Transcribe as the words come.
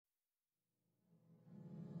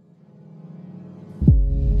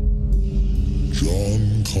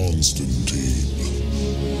John Constantine,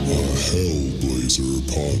 a Hellblazer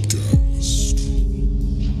podcast.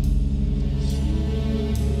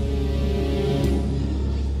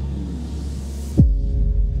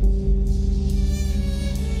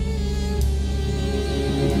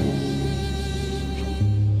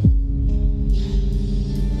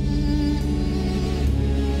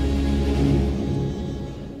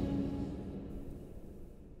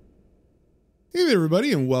 Hey there,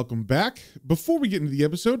 everybody, and welcome back. Before we get into the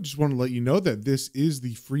episode, just want to let you know that this is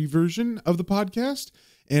the free version of the podcast,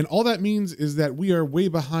 and all that means is that we are way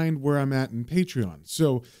behind where I'm at in Patreon.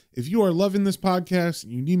 So if you are loving this podcast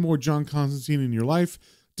and you need more John Constantine in your life,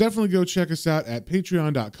 definitely go check us out at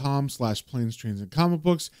patreon.com/planes, trains, and comic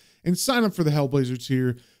books and sign up for the Hellblazer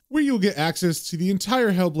tier, where you'll get access to the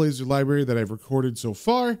entire Hellblazer library that I've recorded so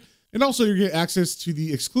far. And also you'll get access to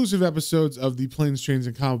the exclusive episodes of the Planes, Trains,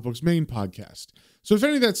 and Comic Books main podcast. So if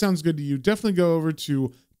any of that sounds good to you, definitely go over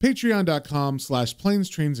to patreon.com/planes,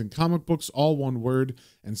 trains, and comic books, all one word,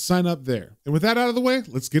 and sign up there. And with that out of the way,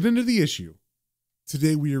 let's get into the issue.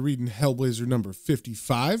 Today we are reading Hellblazer number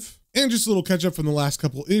 55. And just a little catch up from the last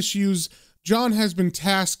couple issues. John has been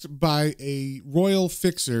tasked by a royal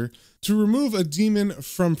fixer to remove a demon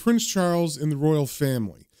from Prince Charles in the royal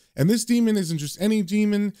family. And this demon isn't just any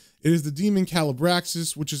demon, it is the demon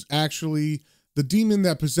Calabraxis, which is actually the demon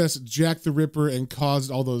that possessed Jack the Ripper and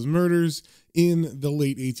caused all those murders in the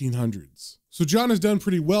late 1800s. So John has done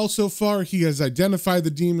pretty well so far. He has identified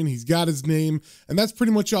the demon, he's got his name, and that's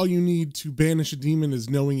pretty much all you need to banish a demon, is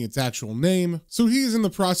knowing its actual name. So he is in the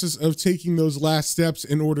process of taking those last steps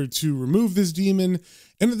in order to remove this demon.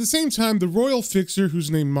 And at the same time, the royal fixer,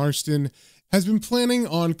 who's named Marston, has been planning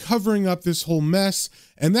on covering up this whole mess,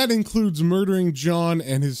 and that includes murdering John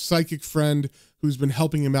and his psychic friend who's been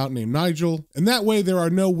helping him out named Nigel, and that way there are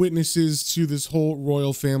no witnesses to this whole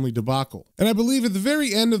royal family debacle. And I believe at the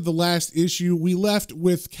very end of the last issue, we left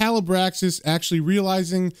with Calabraxis actually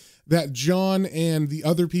realizing that John and the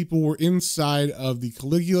other people were inside of the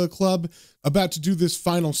Caligula Club about to do this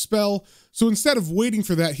final spell. So instead of waiting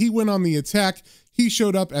for that, he went on the attack. He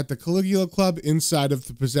showed up at the Caligula Club inside of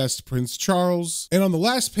the possessed Prince Charles. And on the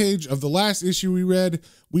last page of the last issue we read,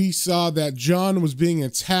 we saw that John was being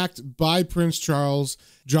attacked by Prince Charles.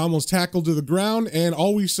 John was tackled to the ground, and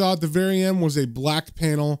all we saw at the very end was a black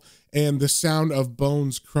panel and the sound of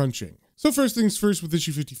bones crunching. So first things first, with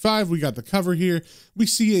issue 55, we got the cover here. We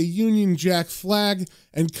see a Union Jack flag,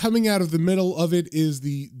 and coming out of the middle of it is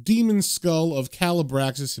the demon skull of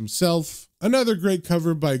Calabraxis himself. Another great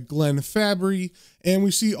cover by Glenn Fabry, and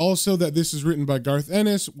we see also that this is written by Garth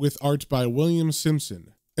Ennis with art by William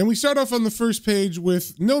Simpson. And we start off on the first page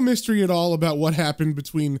with no mystery at all about what happened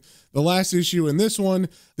between the last issue and this one.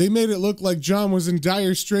 They made it look like John was in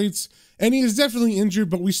dire straits, and he is definitely injured,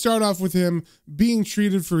 but we start off with him being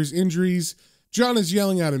treated for his injuries. John is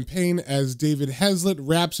yelling out in pain as David Heslett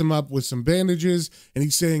wraps him up with some bandages, and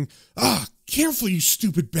he's saying, "Ah, careful, you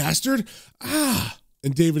stupid bastard! Ah!"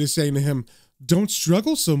 And David is saying to him, "Don't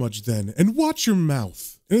struggle so much then, and watch your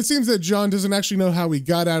mouth." And it seems that John doesn't actually know how he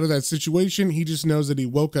got out of that situation. He just knows that he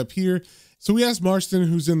woke up here. So he asks Marston,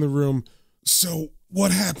 who's in the room, "So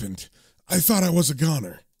what happened? I thought I was a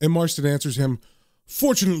goner." And Marston answers him,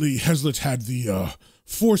 "Fortunately, Heslett had the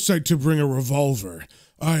foresight to bring a revolver.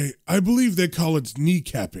 I believe they call it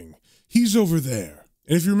kneecapping. He's over there."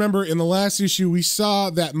 And if you remember, in the last issue, we saw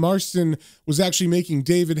that Marston was actually making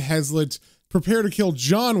David Heslett prepare to kill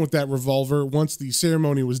John with that revolver once the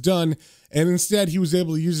ceremony was done, and instead he was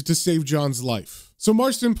able to use it to save John's life. So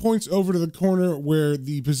Marston points over to the corner where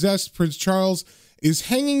the possessed Prince Charles is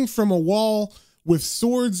hanging from a wall with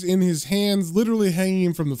swords in his hands, literally hanging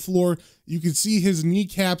him from the floor. You can see his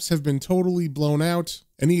kneecaps have been totally blown out,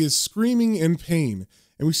 and he is screaming in pain.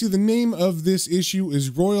 And we see the name of this issue is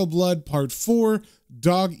Royal Blood Part 4,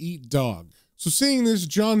 Dog Eat Dog. So seeing this,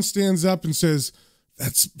 John stands up and says,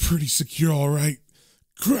 "That's pretty secure, all right.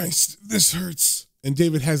 Christ, this hurts." And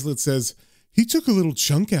David Heslett says, "He took a little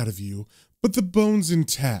chunk out of you, but the bone's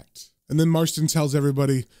intact." And then Marston tells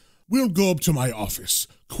everybody, "We'll go up to my office.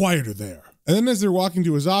 Quieter there." And then as they're walking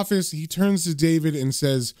to his office, he turns to David and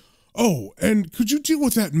says, "Oh, and could you deal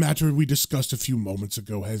with that matter we discussed a few moments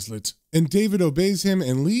ago, Heslett?" And David obeys him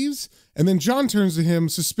and leaves. And then John turns to him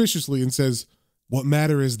suspiciously and says, "What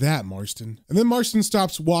matter is that, Marston?" And then Marston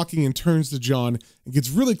stops walking and turns to John and gets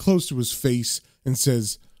really close to his face and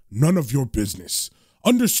says, "None of your business.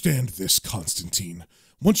 Understand this, Constantine.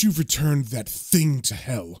 Once you've returned that thing to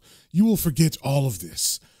hell, you will forget all of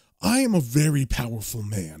this. I am a very powerful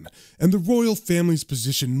man, and the royal family's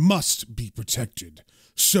position must be protected.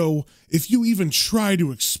 So, if you even try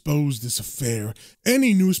to expose this affair,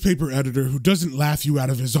 any newspaper editor who doesn't laugh you out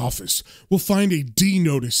of his office will find a D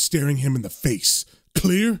notice staring him in the face.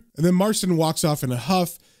 Clear?" And then Marston walks off in a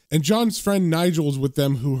huff, and John's friend Nigel is with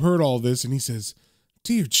them, who heard all this, and he says,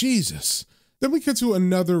 "Dear Jesus." Then we cut to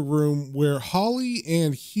another room where Holly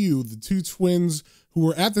and Hugh, the two twins who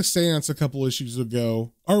were at the seance a couple issues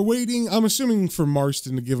ago, are waiting, I'm assuming for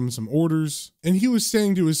Marston to give him some orders. And Hugh is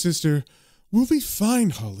saying to his sister, "We'll be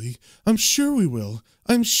fine, Holly. I'm sure we will.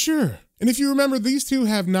 I'm sure." And if you remember, these two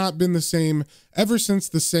have not been the same ever since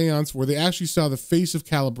the seance where they actually saw the face of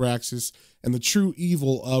Calabraxis and the true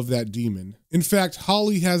evil of that demon. In fact,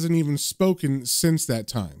 Holly hasn't even spoken since that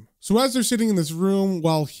time. So as they're sitting in this room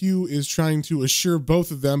while Hugh is trying to assure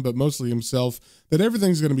both of them, but mostly himself, that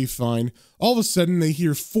everything's going to be fine, all of a sudden they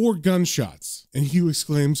hear 4 gunshots. And Hugh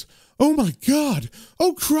exclaims, "Oh my God!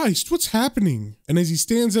 Oh Christ, what's happening?" And as he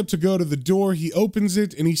stands up to go to the door, he opens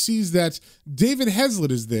it and he sees that David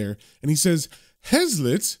Hezlet is there. And he says,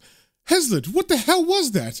 "Hezlet? Hezlet, what the hell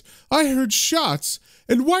was that? I heard shots.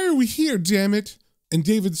 And why are we here, damn it?" And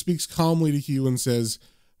David speaks calmly to Hugh and says,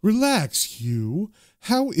 "Relax, Hugh.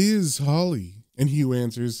 How is Holly?" And Hugh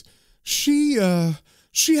answers, She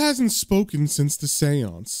hasn't spoken since the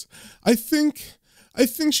seance. I think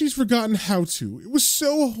she's forgotten how to. It was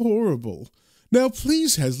so horrible. Now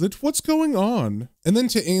please, Hezlet, what's going on?" And then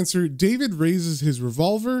to answer, David raises his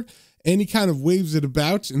revolver and he kind of waves it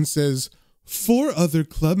about and says, "4 other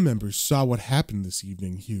club members saw what happened this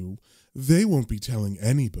evening, Hugh. They won't be telling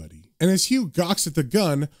anybody." And as Hugh gawks at the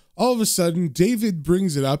gun, all of a sudden, David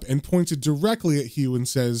brings it up and points it directly at Hugh and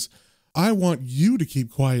says, "I want you to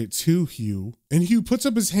keep quiet too, Hugh." And Hugh puts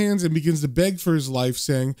up his hands and begins to beg for his life,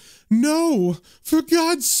 saying, "No, for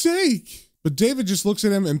God's sake." But David just looks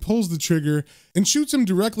at him and pulls the trigger and shoots him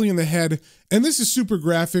directly in the head. And this is super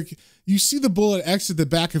graphic. You see the bullet exit the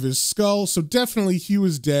back of his skull, so definitely Hugh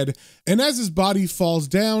is dead. And as his body falls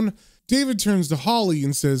down, David turns to Holly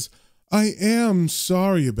and says, "I am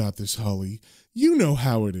sorry about this, Holly. You know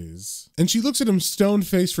how it is." And she looks at him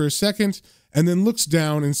stone-faced for a second and then looks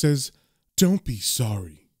down and says, "Don't be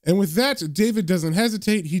sorry." And with that, David doesn't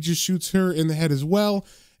hesitate. He just shoots her in the head as well.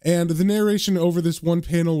 And the narration over this one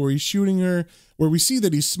panel where he's shooting her, where we see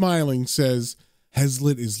that he's smiling, says,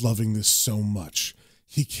 "Hezlet is loving this so much.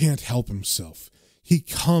 He can't help himself. He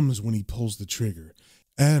comes when he pulls the trigger.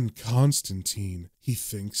 And Constantine, he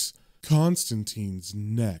thinks. Constantine's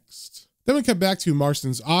next." Then we come back to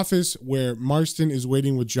Marston's office, where Marston is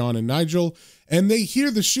waiting with John and Nigel, and they hear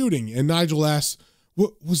the shooting, and Nigel asks,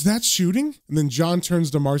 "Was that shooting?" And then John turns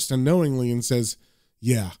to Marston knowingly and says,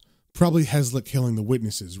 "Yeah, probably Hezlet killing the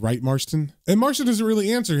witnesses, right, Marston?" And Marston doesn't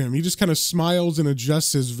really answer him. He just kind of smiles and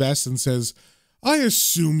adjusts his vest and says, "I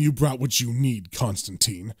assume you brought what you need,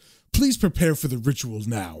 Constantine. Please prepare for the ritual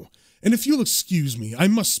now. And if you'll excuse me, I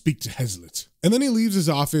must speak to Hezlet." And then he leaves his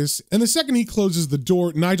office, and the second he closes the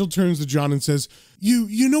door, Nigel turns to John and says, You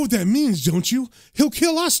know what that means, don't you? He'll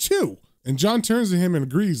kill us too." And John turns to him and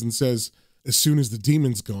agrees and says, "As soon as the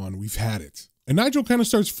demon's gone, we've had it." And Nigel kind of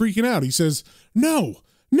starts freaking out. He says, No,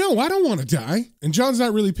 I don't want to die." And John's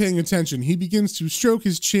not really paying attention. He begins to stroke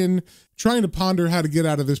his chin, trying to ponder how to get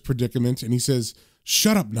out of this predicament, and he says,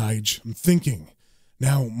 "Shut up, Nige, I'm thinking.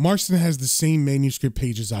 Now, Marston has the same manuscript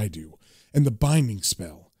page as I do, and the binding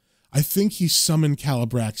spell. I think he summoned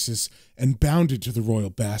Calabraxis and bound it to the royal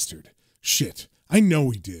bastard. Shit, I know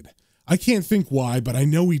he did. I can't think why, but I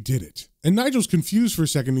know he did it." And Nigel's confused for a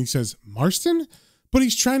second. He says, "Marston? But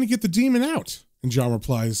he's trying to get the demon out." And John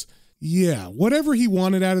replies, "Yeah, whatever he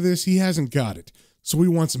wanted out of this, he hasn't got it. So he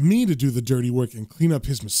wants me to do the dirty work and clean up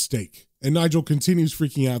his mistake." And Nigel continues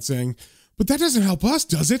freaking out, saying, "But that doesn't help us,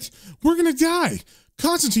 does it? We're gonna die.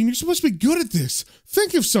 Constantine, you're supposed to be good at this.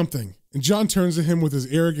 Think of something." And John turns to him with his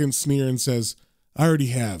arrogant sneer and says, "I already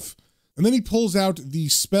have." And then he pulls out the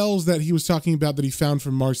spells that he was talking about that he found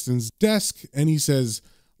from Marston's desk, and he says,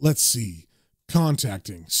 "Let's see.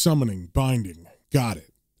 Contacting, summoning, binding. Got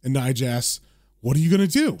it." And Nige asks, "What are you going to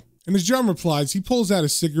do?" And as John replies, he pulls out a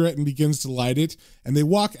cigarette and begins to light it, and they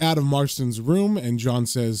walk out of Marston's room, and John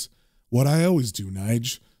says, "What I always do,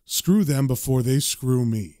 Nige. Screw them before they screw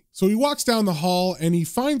me." So he walks down the hall and he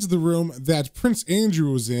finds the room that Prince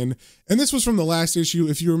Andrew was in. And this was from the last issue.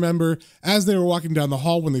 If you remember, as they were walking down the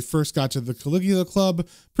hall when they first got to the Caligula Club,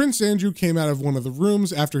 Prince Andrew came out of one of the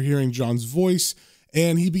rooms after hearing John's voice,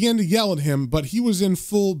 and he began to yell at him, but he was in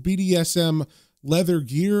full BDSM leather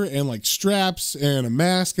gear and like straps and a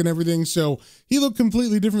mask and everything. So he looked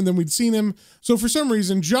completely different than we'd seen him. So for some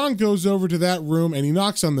reason, John goes over to that room and he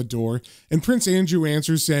knocks on the door, and Prince Andrew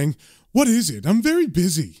answers saying, "What is it? I'm very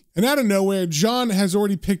busy." And out of nowhere, John has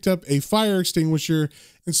already picked up a fire extinguisher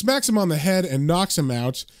and smacks him on the head and knocks him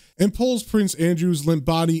out and pulls Prince Andrew's limp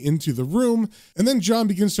body into the room. And then John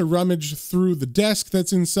begins to rummage through the desk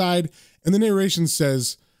that's inside, and the narration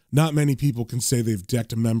says, "Not many people can say they've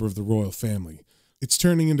decked a member of the royal family. It's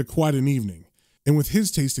turning into quite an evening. And with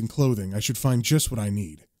his taste in clothing, I should find just what I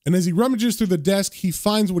need." And as he rummages through the desk, he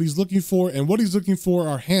finds what he's looking for, and what he's looking for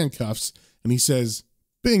are handcuffs. And he says,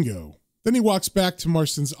 "Bingo." Then he walks back to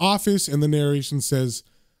Marston's office, and the narration says,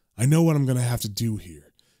 "I know what I'm going to have to do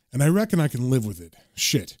here, and I reckon I can live with it.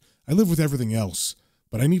 Shit, I live with everything else,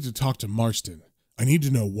 but I need to talk to Marston. I need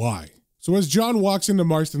to know why." So as John walks into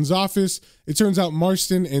Marston's office, it turns out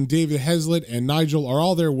Marston and David Hezlet and Nigel are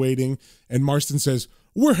all there waiting, and Marston says,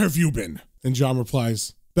 "Where have you been?" And John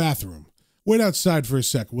replies, "Bathroom. Wait outside for a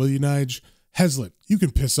sec, will you, Nige? Hezlet, you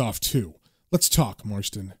can piss off too. Let's talk,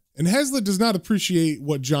 Marston." And Hezlet does not appreciate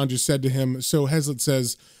what John just said to him, so Hezlet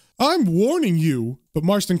says, "I'm warning you." But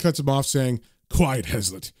Marston cuts him off saying, "Quiet,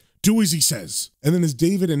 Hezlet. Do as he says." And then as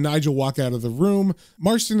David and Nigel walk out of the room,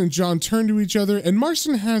 Marston and John turn to each other, and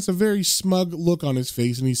Marston has a very smug look on his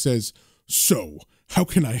face, and he says, "So, how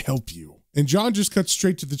can I help you?" And John just cuts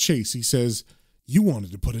straight to the chase. He says, "You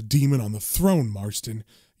wanted to put a demon on the throne, Marston.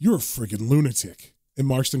 You're a friggin' lunatic." And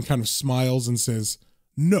Marston kind of smiles and says,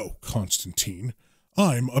 "No, Constantine.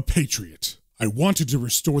 I'm a patriot. I wanted to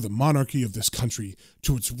restore the monarchy of this country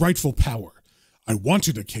to its rightful power. I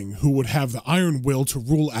wanted a king who would have the iron will to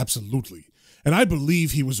rule absolutely, and I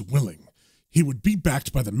believe he was willing. He would be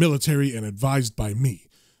backed by the military and advised by me.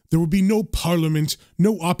 There would be no parliament,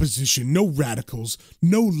 no opposition, no radicals,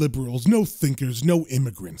 no liberals, no thinkers, no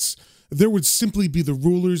immigrants. There would simply be the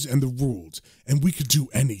rulers and the ruled, and we could do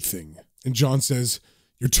anything." And John says,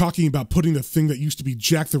 "You're talking about putting the thing that used to be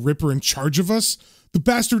Jack the Ripper in charge of us? The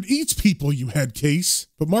bastard eats people, you head case."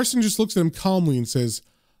 But Marston just looks at him calmly and says,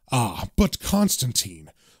 But Constantine,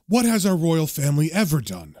 what has our royal family ever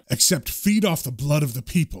done except feed off the blood of the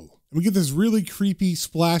people?" And we get this really creepy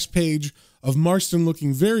splash page of Marston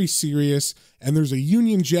looking very serious, and there's a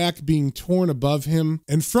Union Jack being torn above him,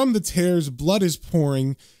 and from the tears, blood is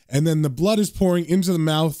pouring, and then the blood is pouring into the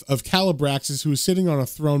mouth of Calabraxis, who is sitting on a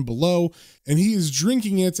throne below, and he is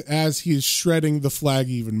drinking it as he is shredding the flag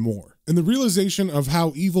even more. And the realization of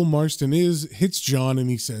how evil Marston is hits John, and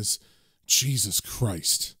he says, "Jesus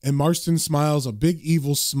Christ." And Marston smiles a big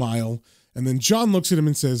evil smile, and then John looks at him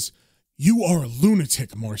and says, "You are a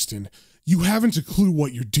lunatic, Marston. You haven't a clue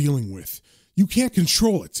what you're dealing with. You can't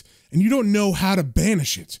control it, and you don't know how to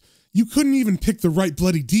banish it. You couldn't even pick the right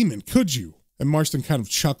bloody demon, could you?" And Marston kind of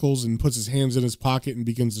chuckles and puts his hands in his pocket and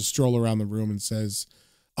begins to stroll around the room and says,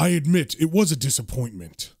 "I admit it was a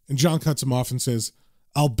disappointment." And John cuts him off and says,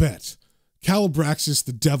 "I'll bet. Calabraxis,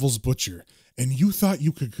 the devil's butcher, and you thought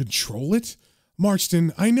you could control it?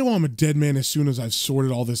 Marston, I know I'm a dead man as soon as I've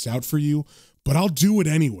sorted all this out for you, but I'll do it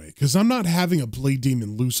anyway, because I'm not having a blade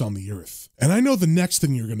demon loose on the earth. And I know the next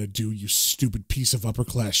thing you're going to do, you stupid piece of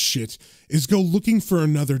upper-class shit, is go looking for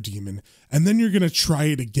another demon, and then you're going to try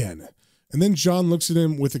it again." And then John looks at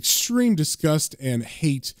him with extreme disgust and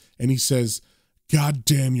hate, and he says, "God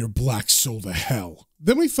damn your black soul to hell."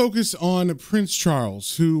 Then we focus on Prince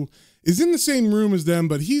Charles, who is in the same room as them,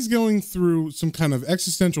 but he's going through some kind of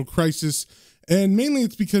existential crisis, and mainly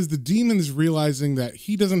it's because the demon is realizing that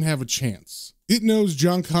he doesn't have a chance. It knows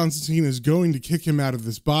John Constantine is going to kick him out of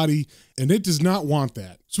this body, and it does not want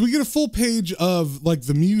that. So we get a full page of like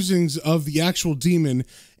the musings of the actual demon,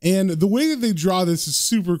 and the way that they draw this is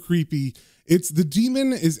super creepy. It's the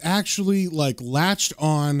demon is actually like latched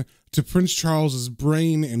on to Prince Charles's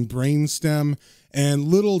brain and brainstem, and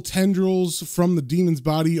little tendrils from the demon's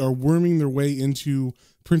body are worming their way into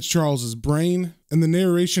Prince Charles's brain. And the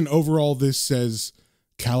narration over all this says,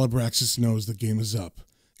 "Calabraxis knows the game is up.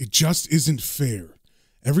 It just isn't fair.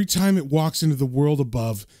 Every time it walks into the world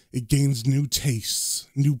above, it gains new tastes,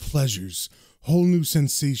 new pleasures, whole new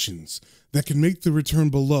sensations that can make the return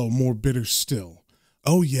below more bitter still.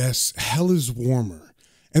 Oh yes, hell is warmer,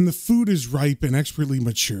 and the food is ripe and expertly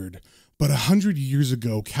matured. But 100 years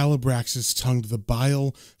ago, Calabraxis tongued the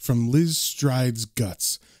bile from Liz Stride's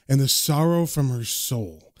guts and the sorrow from her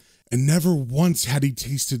soul, and never once had he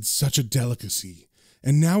tasted such a delicacy.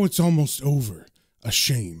 And now it's almost over. A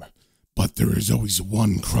shame. But there is always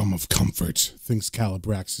one crumb of comfort," thinks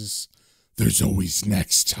Calabraxis. "There's always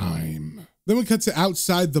next time." Then we cut to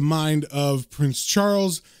outside the mind of Prince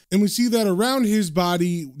Charles, and we see that around his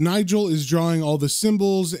body, Nigel is drawing all the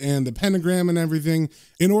symbols and the pentagram and everything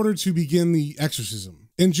in order to begin the exorcism.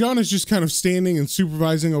 And John is just kind of standing and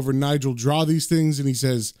supervising over Nigel draw these things, and he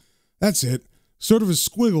says, "That's it. Sort of a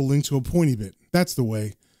squiggle linked to a pointy bit. That's the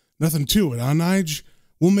way. Nothing to it, huh, Nige?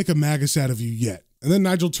 We'll make a magus out of you yet. And then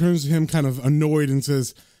Nigel turns to him kind of annoyed and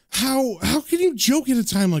says, How can you joke at a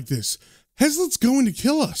time like this? Hezlet's going to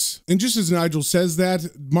kill us. And just as Nigel says that,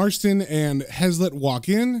 Marston and Hezlet walk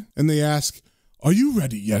in and they ask, Are you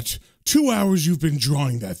ready yet? 2 hours you've been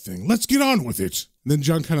drawing that thing. Let's get on with it. And then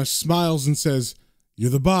John kind of smiles and says,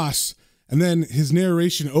 You're the boss. And then his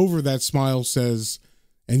narration over that smile says,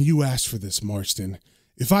 And you asked for this, Marston.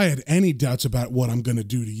 If I had any doubts about what I'm going to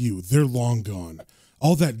do to you, they're long gone.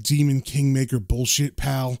 All that demon kingmaker bullshit,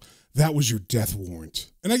 pal, that was your death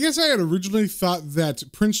warrant. And I guess I had originally thought that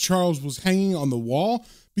Prince Charles was hanging on the wall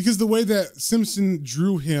because the way that Simpson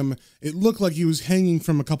drew him, it looked like he was hanging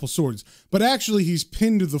from a couple swords. But actually, he's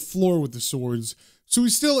pinned to the floor with the swords. So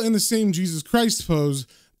he's still in the same Jesus Christ pose,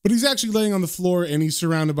 but he's actually laying on the floor and he's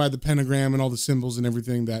surrounded by the pentagram and all the symbols and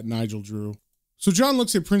everything that Nigel drew. So John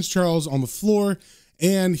looks at Prince Charles on the floor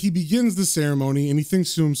and he begins the ceremony and he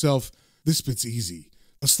thinks to himself, this bit's easy.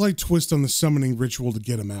 A slight twist on the summoning ritual to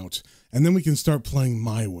get him out, and then we can start playing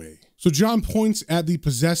my way. So John points at the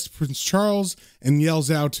possessed Prince Charles and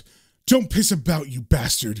yells out, Don't piss about, you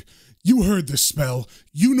bastard. You heard the spell.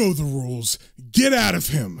 You know the rules. Get out of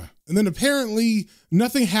him. And then apparently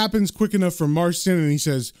nothing happens quick enough for Marston and he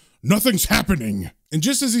says, Nothing's happening. And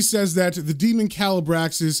just as he says that, the demon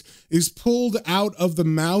Calabraxis is pulled out of the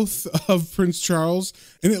mouth of Prince Charles,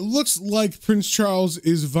 and it looks like Prince Charles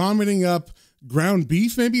is vomiting up ground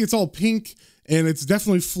beef. Maybe it's all pink, and it's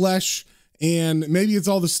definitely flesh, and maybe it's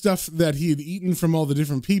all the stuff that he had eaten from all the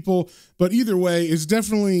different people. But either way, it's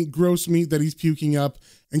definitely gross meat that he's puking up.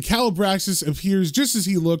 And Calabraxis appears just as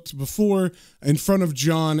he looked before in front of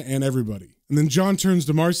John and everybody. And then John turns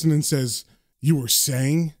to Marston and says, You were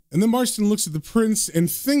saying? And then Marston looks at the prince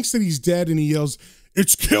and thinks that he's dead and he yells,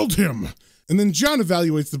 It's killed him! And then John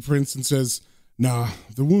evaluates the prince and says, Nah,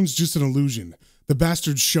 the wound's just an illusion. The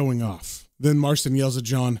bastard's showing off. Then Marston yells at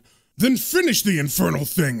John, Then finish the infernal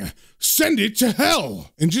thing! Send it to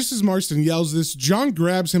hell! And just as Marston yells this, John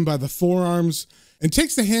grabs him by the forearms and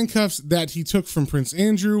takes the handcuffs that he took from Prince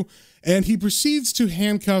Andrew, and he proceeds to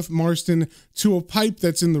handcuff Marston to a pipe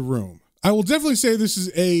that's in the room. I will definitely say this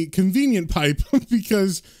is a convenient pipe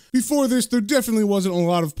because before this, there definitely wasn't a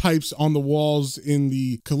lot of pipes on the walls in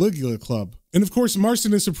the Caligula Club. And of course,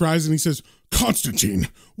 Marston is surprised and he says, Constantine,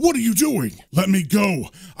 what are you doing? Let me go.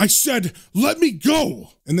 I said, let me go.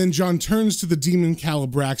 And then John turns to the demon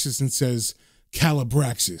Calabraxis and says,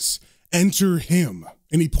 Calabraxis, enter him.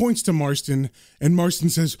 And he points to Marston and Marston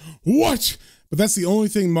says, What? But that's the only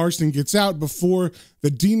thing Marston gets out before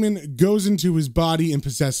the demon goes into his body and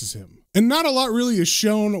possesses him. And not a lot really is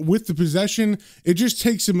shown with the possession. It just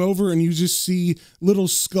takes him over and you just see little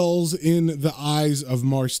skulls in the eyes of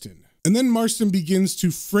Marston. And then Marston begins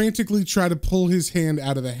to frantically try to pull his hand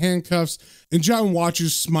out of the handcuffs, and John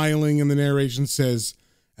watches smiling, and the narration says,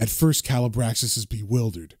 At first Calabraxis is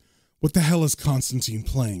bewildered. What the hell is Constantine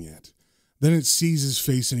playing at? Then it sees his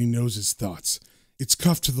face and he knows his thoughts. It's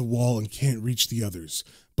cuffed to the wall and can't reach the others,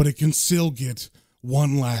 but it can still get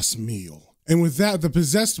one last meal. And with that, the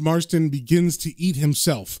possessed Marston begins to eat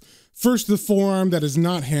himself. First the forearm that is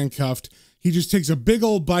not handcuffed. He just takes a big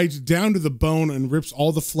old bite down to the bone and rips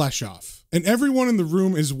all the flesh off. And everyone in the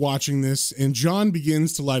room is watching this, and John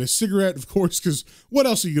begins to light a cigarette, of course, because what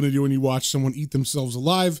else are you going to do when you watch someone eat themselves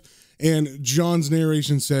alive? And John's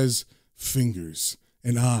narration says, Fingers,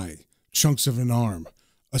 an eye, chunks of an arm,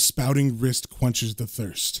 a spouting wrist quenches the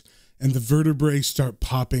thirst, and the vertebrae start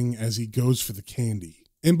popping as he goes for the candy.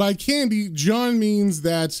 And by candy, John means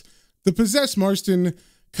that the possessed Marston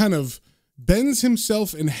kind of bends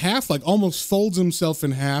himself in half, like almost folds himself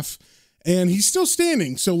in half, and he's still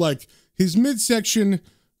standing. So like his midsection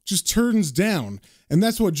just turns down. And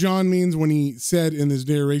that's what John means when he said in his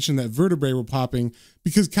narration that vertebrae were popping,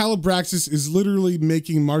 because Calabraxis is literally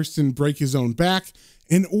making Marston break his own back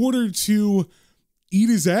in order to eat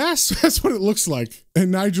his ass. That's what it looks like.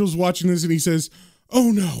 And Nigel's watching this and he says,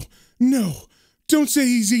 Oh no, don't say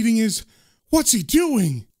he's eating his, what's he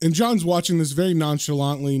doing? And John's watching this very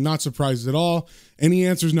nonchalantly, not surprised at all. And he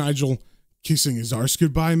answers Nigel, kissing his arse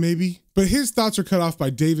goodbye, maybe? But his thoughts are cut off by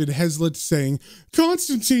David Hezlet saying,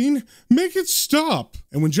 Constantine, make it stop.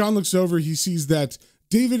 And when John looks over, he sees that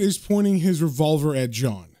David is pointing his revolver at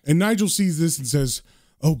John. And Nigel sees this and says,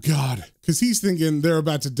 Oh God, because he's thinking they're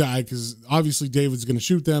about to die because obviously David's going to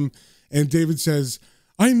shoot them. And David says,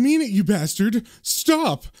 I mean it, you bastard.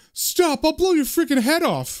 Stop, I'll blow your freaking head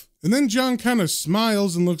off. And then John kind of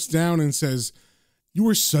smiles and looks down and says, You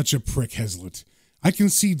are such a prick, Hezlet. I can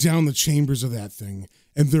see down the chambers of that thing,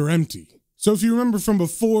 and they're empty. So if you remember from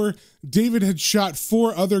before, David had shot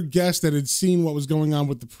 4 other guests that had seen what was going on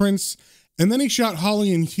with the prince, And then he shot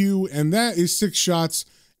Holly and Hugh, and that is 6 shots.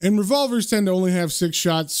 And revolvers tend to only have 6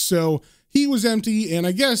 shots, so he was empty, and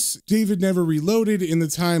I guess David never reloaded in the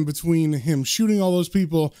time between him shooting all those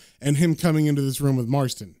people and him coming into this room with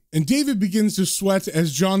Marston. And David begins to sweat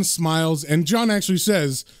as John smiles, and John actually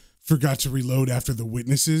says, "Forgot to reload after the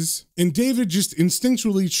witnesses." And David just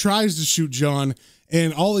instinctually tries to shoot John,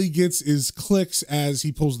 and all he gets is clicks as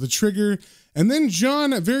he pulls the trigger. And then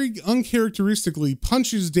John, very uncharacteristically,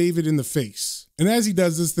 punches David in the face. And as he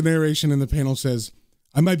does this, the narration in the panel says,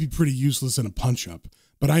 "I might be pretty useless in a punch-up,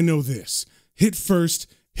 but I know this. Hit first,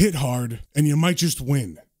 hit hard, and you might just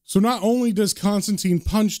win." So not only does Constantine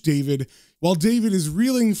punch David, while David is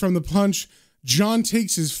reeling from the punch, John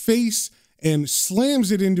takes his face and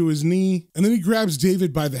slams it into his knee, and then he grabs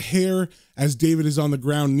David by the hair as David is on the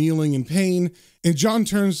ground kneeling in pain, and John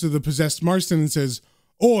turns to the possessed Marston and says,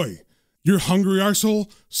 "Oi, you're hungry,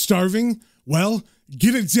 arsehole? Starving? Well,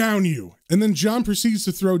 get it down, you." And then John proceeds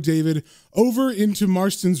to throw David over into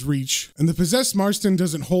Marston's reach, and the possessed Marston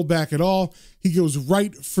doesn't hold back at all. He goes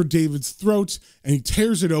right for David's throat, and he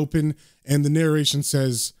tears it open, and the narration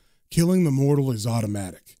says, "Killing the mortal is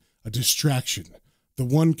automatic, a distraction. The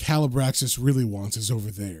one Calabraxis really wants is over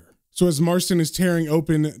there." So as Marston is tearing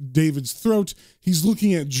open David's throat, he's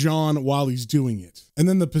looking at John while he's doing it. And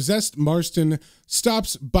then the possessed Marston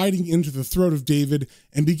stops biting into the throat of David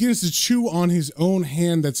and begins to chew on his own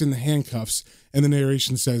hand that's in the handcuffs. And the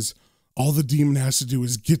narration says, "All the demon has to do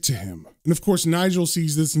is get to him." And of course, Nigel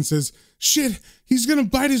sees this and says, "Shit, he's gonna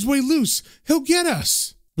bite his way loose. He'll get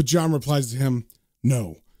us." But John replies to him,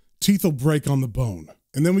 "No, teeth will break on the bone."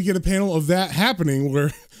 And then we get a panel of that happening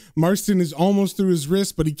where Marston is almost through his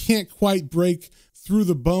wrist, but he can't quite break through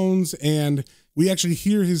the bones, and we actually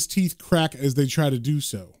hear his teeth crack as they try to do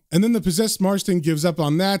so. And then the possessed Marston gives up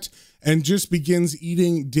on that and just begins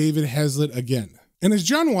eating David Hazlitt again. And as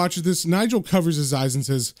John watches this, Nigel covers his eyes and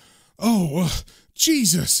says, "Oh,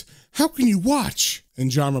 Jesus, how can you watch?"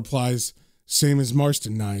 And John replies, "Same as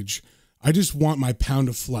Marston, Nige. I just want my pound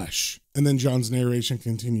of flesh." And then John's narration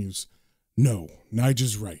continues, "No, Nige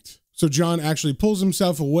is right." So John actually pulls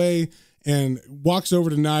himself away and walks over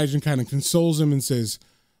to Nige and kind of consoles him and says,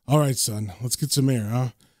 "All right, son, let's get some air,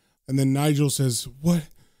 huh?" And then Nigel says,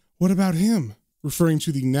 What about him?" referring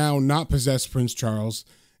to the now not possessed Prince Charles.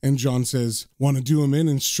 And John says, "Want to do him in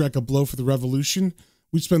and strike a blow for the revolution?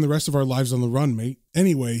 We'd spend the rest of our lives on the run, mate.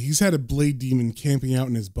 Anyway, he's had a blade demon camping out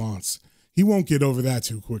in his bonce. He won't get over that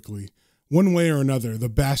too quickly. One way or another, the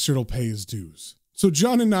bastard will pay his dues." So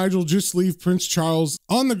John and Nigel just leave Prince Charles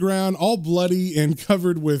on the ground, all bloody and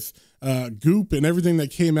covered with goop and everything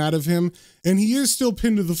that came out of him. And he is still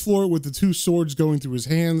pinned to the floor with the 2 swords going through his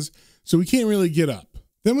hands, so he can't really get up.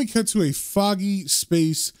 Then we cut to a foggy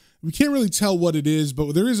space. We can't really tell what it is,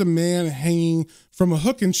 but there is a man hanging from a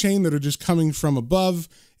hook and chain that are just coming from above.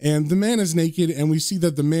 And the man is naked, and we see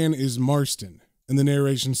that the man is Marston. And the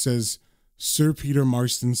narration says, "Sir Peter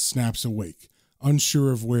Marston snaps awake,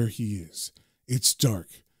 unsure of where he is. It's dark.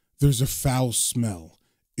 There's a foul smell.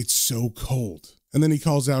 It's so cold." And then he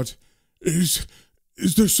calls out, Is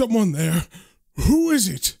there someone there? Who is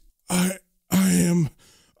it?" I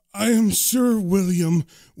am Sir William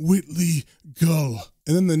Whitley Gull."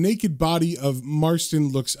 And then the naked body of Marston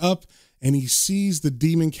looks up, and he sees the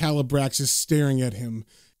demon Calabraxis staring at him.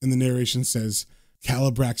 And the narration says,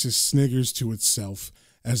 "Calabraxis sniggers to itself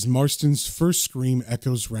as Marston's first scream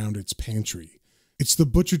echoes round its pantry. It's the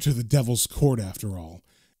butcher to the devil's court, after all,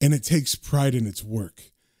 and it takes pride in its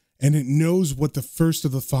work. And it knows what the first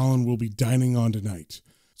of the fallen will be dining on tonight."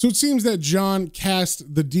 So it seems that John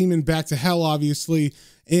cast the demon back to hell, obviously,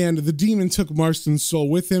 and the demon took Marston's soul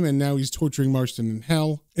with him, and now he's torturing Marston in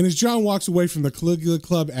hell. And as John walks away from the Caligula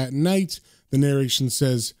Club at night, the narration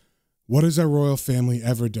says, "What has our royal family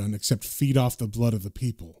ever done except feed off the blood of the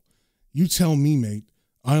people? You tell me, mate.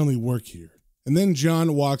 I only work here." And then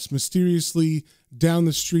John walks mysteriously down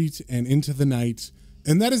the street and into the night.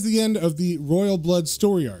 And that is the end of the Royal Blood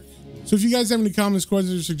story arc. So if you guys have any comments,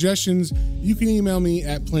 questions, or suggestions, you can email me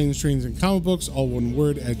at planes, trains, and comic books, all one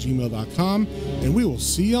word, @gmail.com. And we will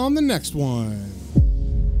see you on the next one.